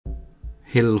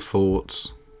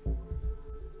Hillforts.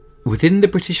 Within the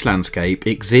British landscape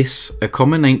exists a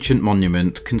common ancient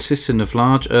monument consisting of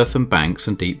large earthen banks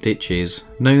and deep ditches,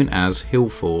 known as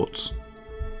hillforts.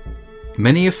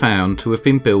 Many are found to have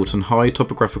been built on high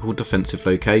topographical defensive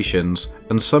locations,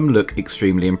 and some look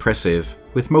extremely impressive,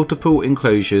 with multiple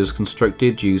enclosures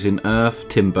constructed using earth,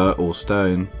 timber or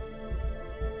stone.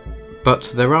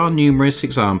 But there are numerous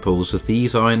examples of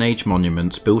these Iron Age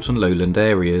monuments built on lowland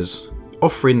areas,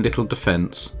 offering little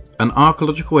defence, and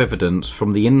archaeological evidence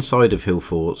from the inside of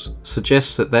hillforts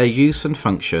suggests that their use and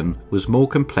function was more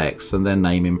complex than their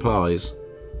name implies.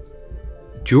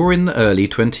 During the early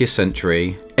 20th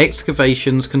century,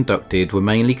 excavations conducted were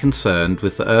mainly concerned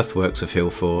with the earthworks of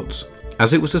hillforts,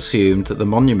 as it was assumed that the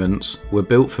monuments were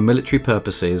built for military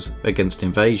purposes against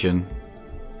invasion.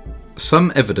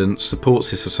 Some evidence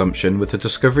supports this assumption with the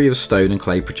discovery of stone and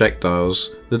clay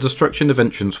projectiles, the destruction of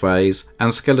entranceways,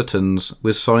 and skeletons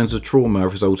with signs of trauma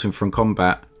resulting from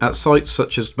combat at sites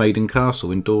such as Maiden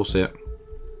Castle in Dorset.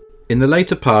 In the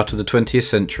later part of the 20th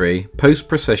century,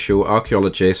 post-processual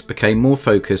archaeologists became more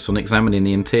focused on examining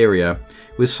the interior,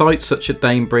 with sites such as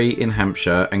Danebury in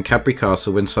Hampshire and Cadbury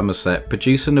Castle in Somerset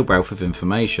producing a wealth of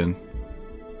information.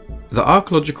 The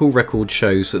archaeological record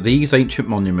shows that these ancient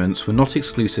monuments were not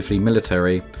exclusively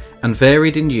military, and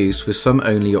varied in use, with some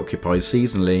only occupied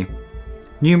seasonally.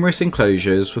 Numerous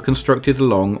enclosures were constructed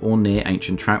along or near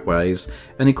ancient trackways,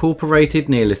 and incorporated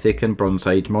Neolithic and Bronze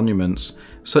Age monuments,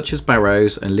 such as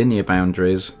barrows and linear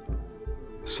boundaries.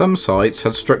 Some sites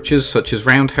had structures such as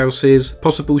roundhouses,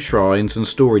 possible shrines and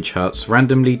storage huts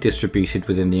randomly distributed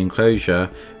within the enclosure,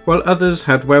 while others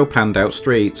had well planned out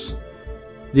streets.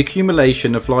 The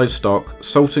accumulation of livestock,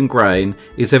 salt and grain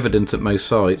is evident at most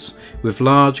sites, with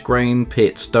large grain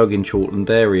pits dug in shortland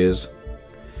areas.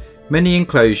 Many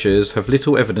enclosures have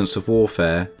little evidence of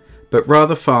warfare, but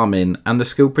rather farming and the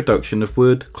skilled production of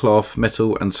wood, cloth,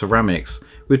 metal and ceramics,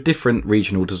 with different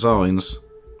regional designs.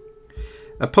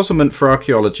 A puzzlement for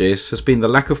archaeologists has been the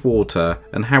lack of water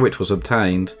and how it was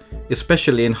obtained,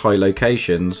 especially in high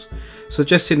locations,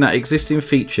 suggesting that existing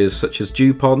features such as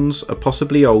dewponds are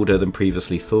possibly older than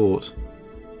previously thought.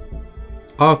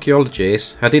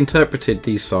 Archaeologists had interpreted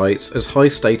these sites as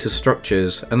high-status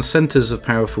structures and centres of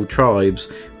powerful tribes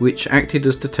which acted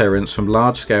as deterrents from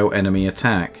large-scale enemy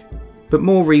attack. But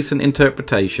more recent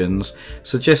interpretations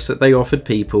suggest that they offered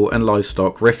people and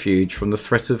livestock refuge from the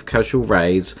threat of casual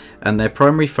raids, and their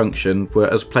primary function were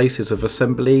as places of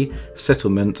assembly,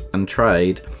 settlement and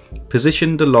trade,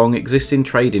 positioned along existing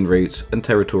trading routes and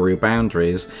territorial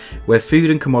boundaries, where food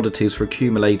and commodities were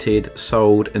accumulated,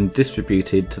 sold and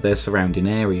distributed to their surrounding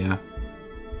area.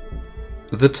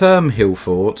 The term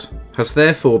hillfort has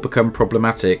therefore become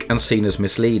problematic and seen as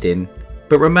misleading,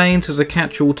 but remains as a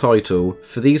catch-all title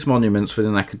for these monuments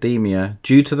within academia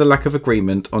due to the lack of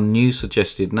agreement on new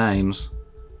suggested names.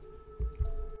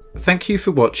 Thank you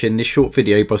for watching this short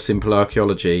video by Simple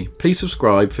Archaeology. Please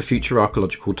subscribe for future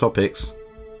archaeological topics.